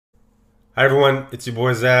Hi everyone, it's your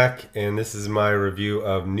boy Zach, and this is my review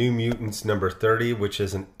of New Mutants number 30, which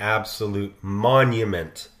is an absolute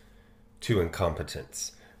monument to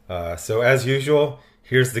incompetence. So as usual,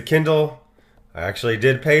 here's the Kindle. I actually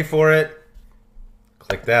did pay for it.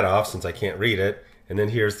 Click that off since I can't read it. And then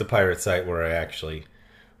here's the pirate site where I actually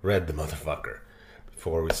read the motherfucker.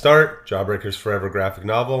 Before we start, Jawbreakers Forever graphic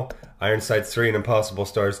novel, Ironsides 3 and Impossible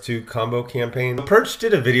Stars 2 combo campaign. Perch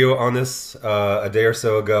did a video on this a day or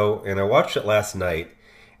so ago, and I watched it last night.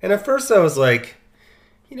 And at first I was like,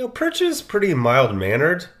 you know, Perch is pretty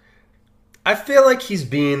mild-mannered. I feel like he's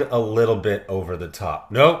being a little bit over the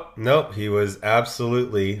top. Nope, he was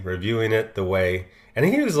absolutely reviewing it the way, and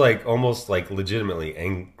he was like almost like legitimately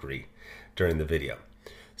angry during the video.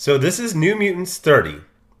 So this is New Mutants 30.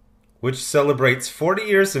 Which celebrates 40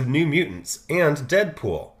 years of New Mutants and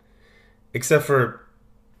Deadpool. Except for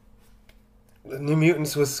New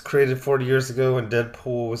Mutants was created 40 years ago and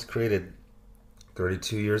Deadpool was created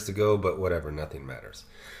 32 years ago, but whatever, nothing matters.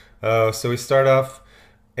 So we start off,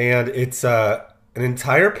 and it's an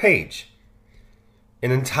entire page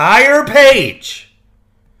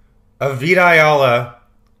of Vita Ayala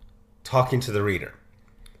talking to the reader.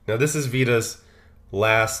 Now this is Vita's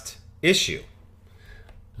last issue.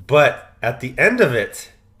 But at the end of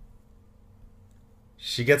it,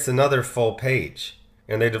 she gets another full page.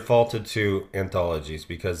 And they defaulted to anthologies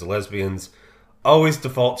because lesbians always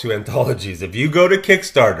default to anthologies. If you go to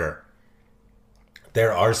Kickstarter,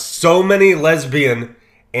 there are so many lesbian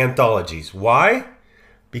anthologies. Why?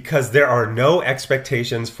 Because there are no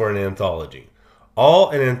expectations for an anthology. All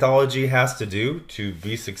an anthology has to do to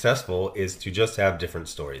be successful is to just have different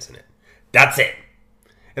stories in it. That's it.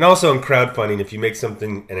 And also in crowdfunding, if you make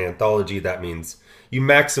something an anthology, that means you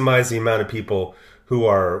maximize the amount of people who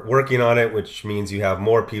are working on it, which means you have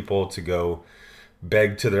more people to go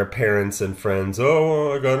beg to their parents and friends,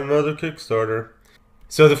 oh, I got another Kickstarter.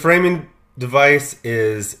 So the framing device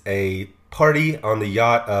is a party on the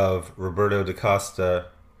yacht of Roberto da Costa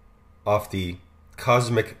off the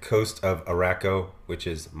cosmic coast of Araco, which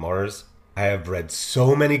is Mars. I have read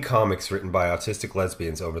so many comics written by autistic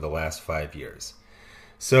lesbians over the last 5 years.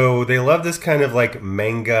 So they love this kind of like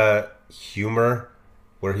manga humor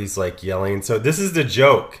where he's like yelling. So this is the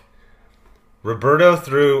joke. Roberto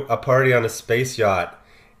threw a party on a space yacht,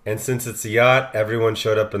 and since it's a yacht, everyone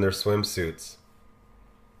showed up in their swimsuits.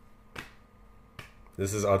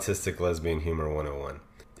 This is Autistic Lesbian Humor 101.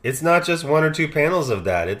 It's not just one or two panels of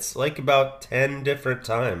that. It's like about 10 different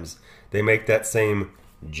times they make that same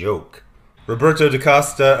joke. Roberto da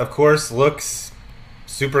Costa, of course, looks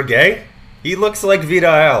super gay. He looks like Vita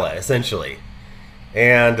Ayala, essentially.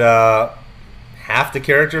 And half the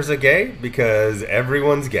characters are gay because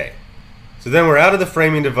everyone's gay. So then we're out of the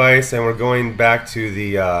framing device and we're going back to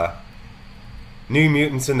the New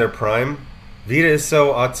Mutants in their prime. Vita is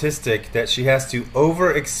so autistic that she has to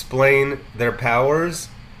over-explain their powers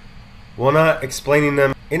while not explaining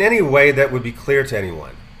them in any way that would be clear to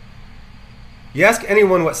anyone. You ask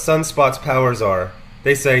anyone what Sunspot's powers are,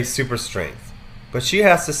 they say super strength. But she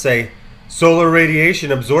has to say solar radiation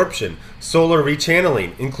absorption, solar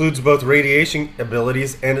rechanneling, includes both radiation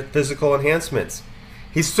abilities and physical enhancements.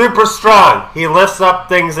 He's super strong. He lifts up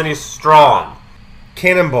things and he's strong.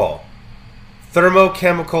 Cannonball,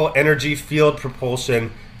 thermochemical energy field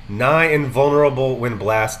propulsion, nigh invulnerable when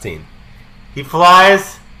blasting. He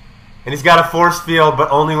flies and he's got a force field, but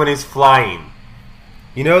only when he's flying.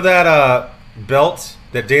 You know that belt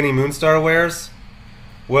that Danny Moonstar wears?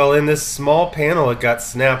 Well, in this small panel, it got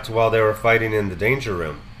snapped while they were fighting in the danger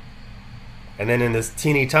room. And then in this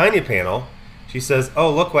teeny tiny panel, she says, oh,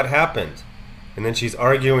 look what happened. And then she's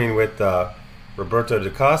arguing with Roberto da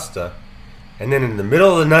Costa. And then in the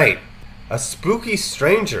middle of the night, a spooky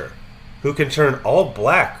stranger who can turn all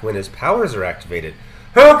black when his powers are activated.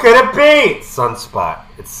 Who could it be? Sunspot.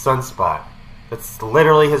 It's Sunspot. That's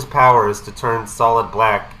literally his power, is to turn solid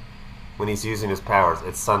black when he's using his powers.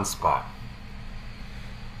 It's Sunspot.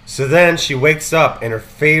 So then she wakes up and her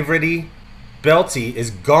favorite belty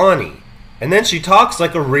is Gonnie. And then she talks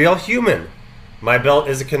like a real human. My belt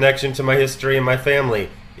is a connection to my history and my family.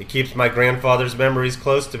 It keeps my grandfather's memories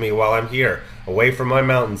close to me while I'm here, away from my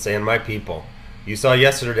mountains and my people. You saw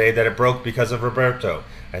yesterday that it broke because of Roberto.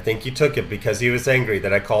 I think you took it because he was angry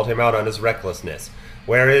that I called him out on his recklessness.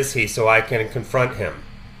 Where is he so I can confront him?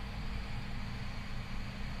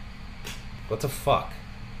 What the fuck?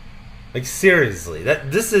 Like, seriously,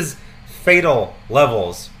 this is fatal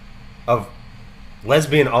levels of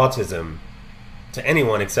lesbian autism to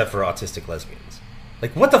anyone except for autistic lesbians.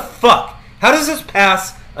 Like, what the fuck? How does this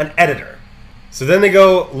pass an editor? So then they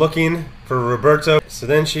go looking for Roberto. So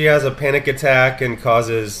then she has a panic attack and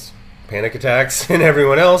causes panic attacks and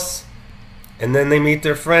everyone else. And then they meet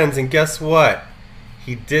their friends, and guess what?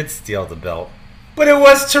 He did steal the belt. But it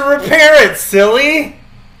was to repair it, silly!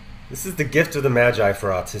 This is the gift of the Magi for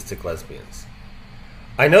autistic lesbians.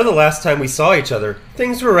 I know the last time we saw each other,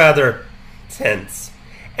 things were rather tense.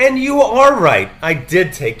 And you are right, I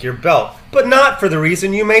did take your belt, but not for the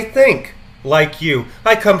reason you may think. Like you,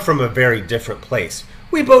 I come from a very different place.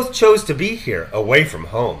 We both chose to be here, away from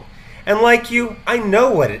home. And like you, I know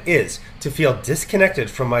what it is to feel disconnected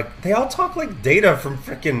from my... They all talk like Data from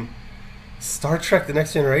frickin' Star Trek The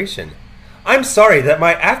Next Generation. I'm sorry that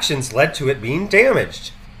my actions led to it being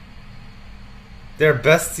damaged. They're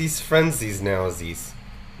besties, friendsies nowsies.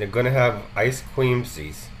 They're gonna have ice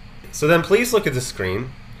queamsies. So then please look at the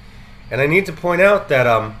screen. And I need to point out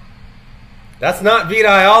that, that's not Vita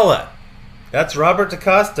Ayala. That's Robert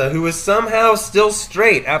DaCosta, who is somehow still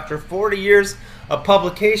straight after 40 years of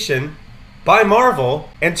publication by Marvel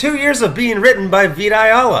and 2 years of being written by Vita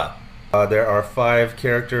Ayala. There are 5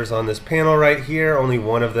 characters on this panel right here. Only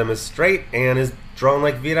one of them is straight and is drawn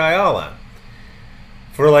like Vita Ayala.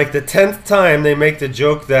 For like the 10th time, they make the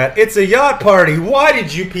joke that it's a yacht party. Why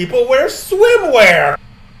did you people wear swimwear?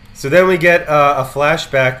 So then we get a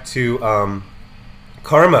flashback to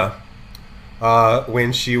Karma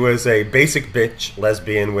when she was a basic bitch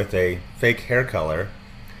lesbian with a fake hair color.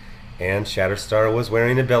 And Shatterstar was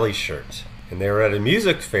wearing a belly shirt. And they were at a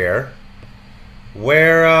music fair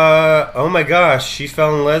where, oh my gosh, she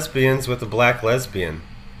fell in lesbians with a black lesbian.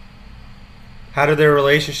 How did their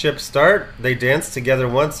relationship start? They danced together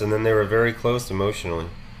once and then they were very close emotionally.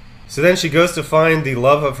 So then she goes to find the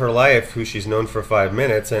love of her life, who she's known for 5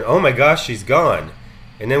 minutes, and oh my gosh, she's gone.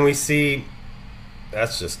 And then we see...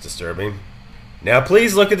 That's just disturbing. Now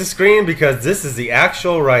please look at the screen because this is the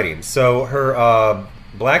actual writing. So her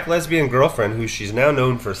black lesbian girlfriend, who she's now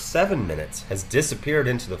known for 7 minutes, has disappeared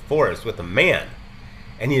into the forest with a man.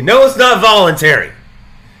 And you know it's not voluntary,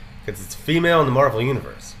 because it's female in the Marvel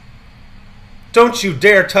Universe. Don't you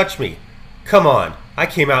dare touch me. Come on, I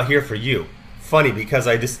came out here for you. Funny because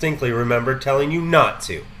I distinctly remember telling you not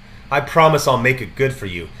to. I promise I'll make it good for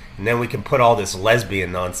you, and then we can put all this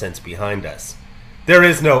lesbian nonsense behind us. There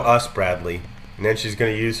is no us, Bradley. And then she's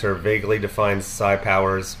going to use her vaguely defined psi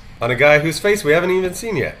powers on a guy whose face we haven't even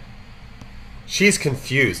seen yet. She's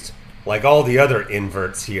confused, like all the other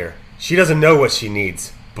inverts here. She doesn't know what she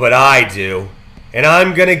needs, but I do. And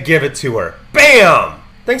I'm going to give it to her. BAM!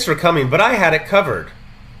 Thanks for coming, but I had it covered.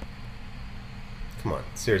 Come on,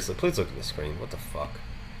 seriously, please look at the screen. What the fuck?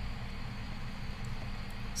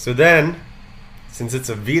 So then, since it's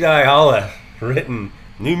a Vita Ayala written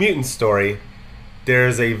New Mutant story,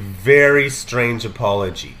 there's a very strange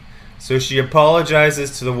apology. So she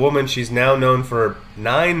apologizes to the woman she's now known for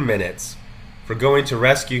 9 minutes for going to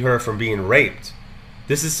rescue her from being raped.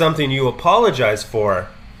 This is something you apologize for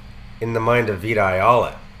in the mind of Vita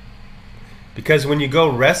Ayala. Because when you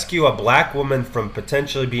go rescue a black woman from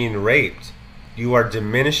potentially being raped, you are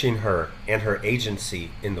diminishing her and her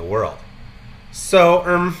agency in the world.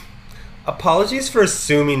 So, apologies for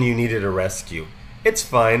assuming you needed a rescue. It's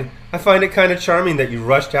fine. I find it kind of charming that you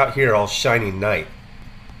rushed out here all shiny knight.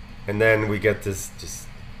 And then we get this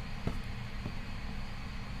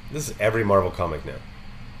This is every Marvel comic now.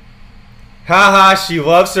 Haha, she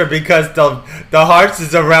loves her because the hearts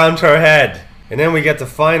is around her head. And then we get the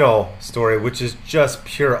final story, which is just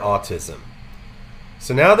pure autism.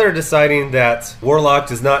 So now they're deciding that Warlock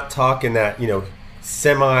does not talk in that,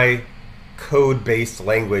 semi-code-based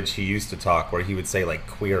language he used to talk, where he would say, like,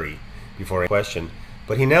 query before a question.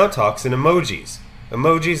 But he now talks in emojis.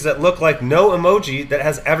 Emojis that look like no emoji that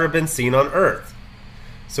has ever been seen on Earth.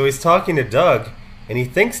 So he's talking to Doug, and he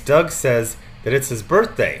thinks Doug says that it's his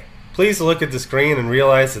birthday. Please look at the screen and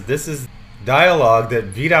realize that this is dialogue that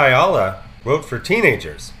Vita Ayala wrote for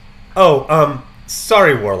teenagers. Oh,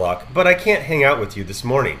 sorry, Warlock, but I can't hang out with you this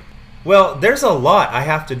morning. Well, there's a lot I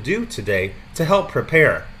have to do today to help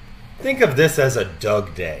prepare. Think of this as a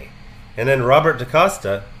Doug day. And then Robert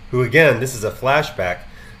DaCosta, who again, this is a flashback,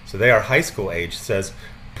 so they are high school age, says,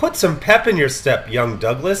 "Put some pep in your step, young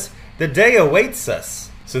Douglas. The day awaits us."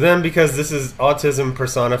 So then, because this is autism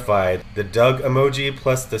personified, the Doug emoji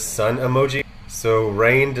plus the sun emoji, so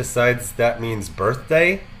Rain decides that means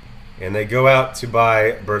birthday. And they go out to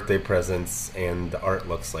buy birthday presents, and the art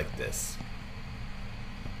looks like this.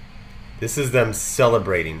 This is them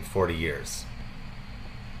celebrating 40 years.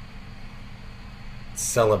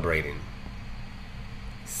 Celebrating.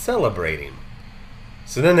 Celebrating.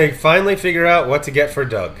 So then they finally figure out what to get for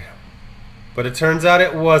Doug. But it turns out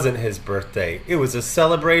it wasn't his birthday. It was a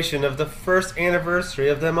celebration of the first anniversary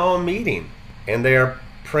of them all meeting. And they are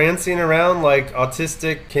prancing around like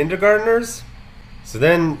autistic kindergartners. So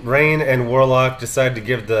then Rain and Warlock decide to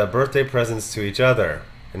give the birthday presents to each other.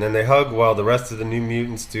 And then they hug while the rest of the New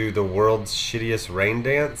Mutants do the world's shittiest rain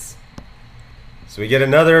dance. So we get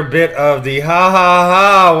another bit of the ha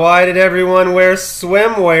ha ha, why did everyone wear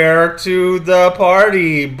swimwear to the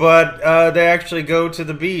party? But they actually go to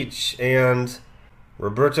the beach, and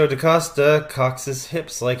Roberto da Costa cocks his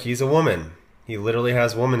hips like he's a woman. He literally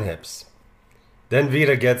has woman hips. Then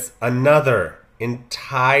Vita gets another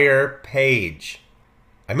entire page.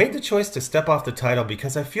 I made the choice to step off the title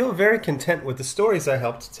because I feel very content with the stories I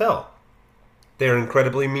helped to tell. They are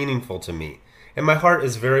incredibly meaningful to me, and my heart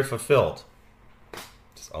is very fulfilled.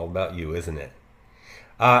 It's all about you, isn't it?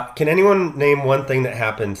 Can anyone name one thing that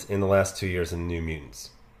happened in the last 2 years in New Mutants?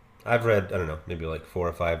 I've read, I don't know, maybe like 4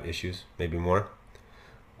 or 5 issues, maybe more.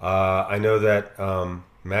 I know that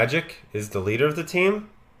Magic is the leader of the team,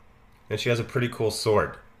 and she has a pretty cool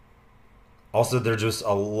sword. Also, there's just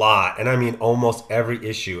a lot, and I mean almost every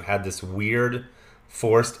issue had this weird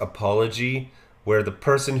forced apology where the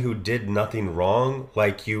person who did nothing wrong,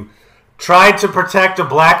 like you tried to protect a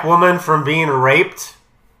black woman from being raped,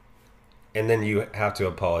 and then you have to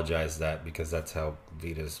apologize that because that's how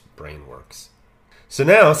Vita's brain works. So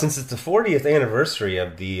now, since it's the 40th anniversary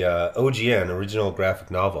of the OGN, original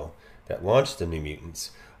graphic novel, that launched the New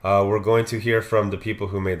Mutants, we're going to hear from the people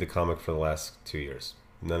who made the comic for the last 2 years.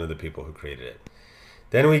 None of the people who created it.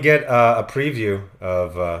 Then we get a preview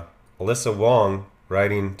of Alyssa Wong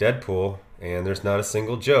writing Deadpool, and there's not a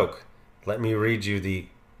single joke. Let me read you the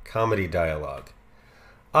comedy dialogue.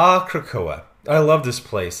 Ah, Krakoa. I love this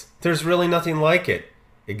place. There's really nothing like it.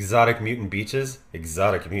 Exotic mutant beaches,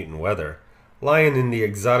 exotic mutant weather. Lying in the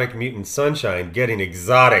exotic mutant sunshine, getting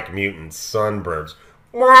exotic mutant sunburbs.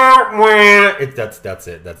 That's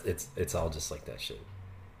it. It's all just like that shit.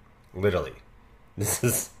 Literally. This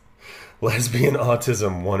is Lesbian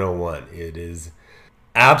Autism 101. It is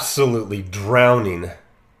absolutely drowning,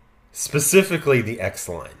 specifically the X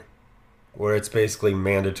line, where it's basically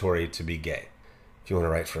mandatory to be gay if you want to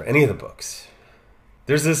write for any of the books.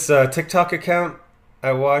 There's this TikTok account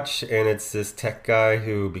I watch, and it's this tech guy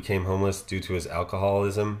who became homeless due to his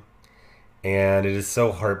alcoholism. And it is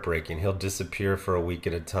so heartbreaking. He'll disappear for a week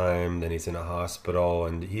at a time, then he's in a hospital,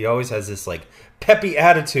 and he always has this like peppy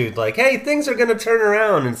attitude, like, hey, things are going to turn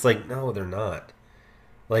around. And it's like, no, they're not.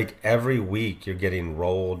 Like every week you're getting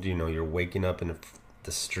rolled, you're waking up in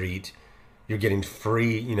the street, you're getting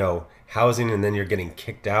free, housing, and then you're getting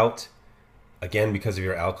kicked out again because of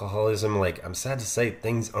your alcoholism. Like, I'm sad to say,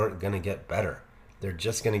 things aren't going to get better. They're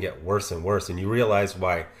just going to get worse and worse. And you realize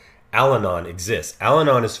why Al-Anon exists.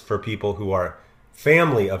 Al-Anon is for people who are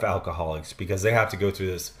family of alcoholics because they have to go through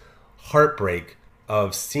this heartbreak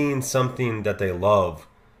of seeing something that they love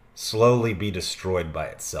slowly be destroyed by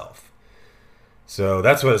itself. So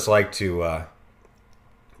that's what it's like to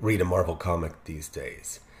read a Marvel comic these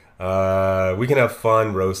days. We can have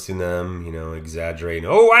fun roasting them, exaggerating.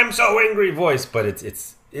 Oh, I'm so angry voice, but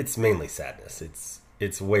it's mainly sadness.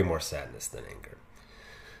 It's way more sadness than anger.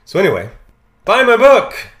 So anyway, buy my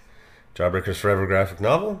book. Jawbreakers Forever graphic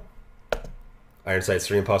novel. Ironside's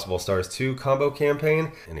 3 Impossible Stars 2 combo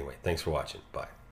campaign. Anyway, thanks for watching. Bye.